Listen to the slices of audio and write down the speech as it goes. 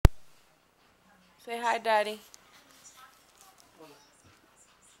Say hi, Daddy. Hola.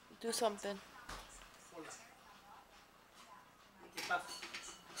 Do something. Hola. ¿Qué pasa?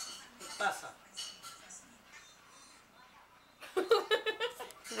 ¿Qué pasa?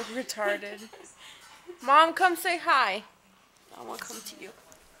 Retarded. Mom, come say hi. I want to come to you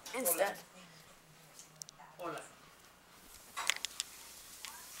instead. Hola.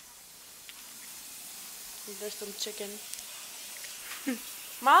 There's some chicken.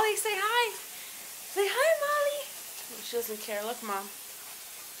 Molly, say hi. Say hi, Molly. Oh, she doesn't care. Look, Mom.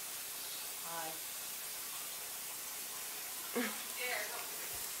 Hi.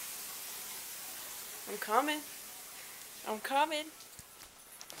 I'm coming. I'm coming.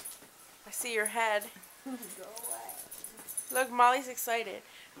 I see your head. Go away. Look, Molly's excited.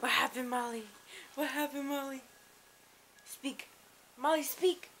 What happened, Molly? What happened, Molly? Speak. Molly,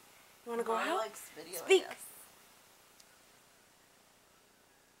 speak. You want to go Molly out? likes video, Speak. I guess.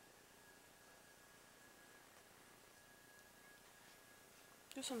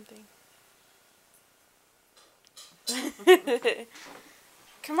 Do something.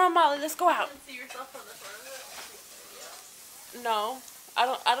 Come on, Molly. Let's go out. You can see yourself from the front of it. No, I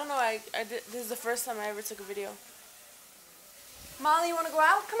don't know. I did. This is the first time I ever took a video. Molly, you want to go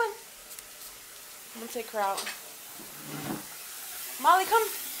out? Come on. I'm gonna take her out. Molly, come.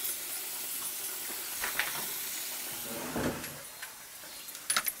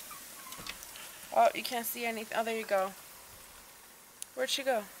 Oh, you can't see anything. Oh, there you go. Where'd she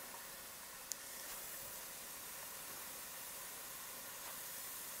go?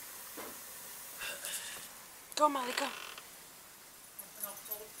 Go, Molly, go.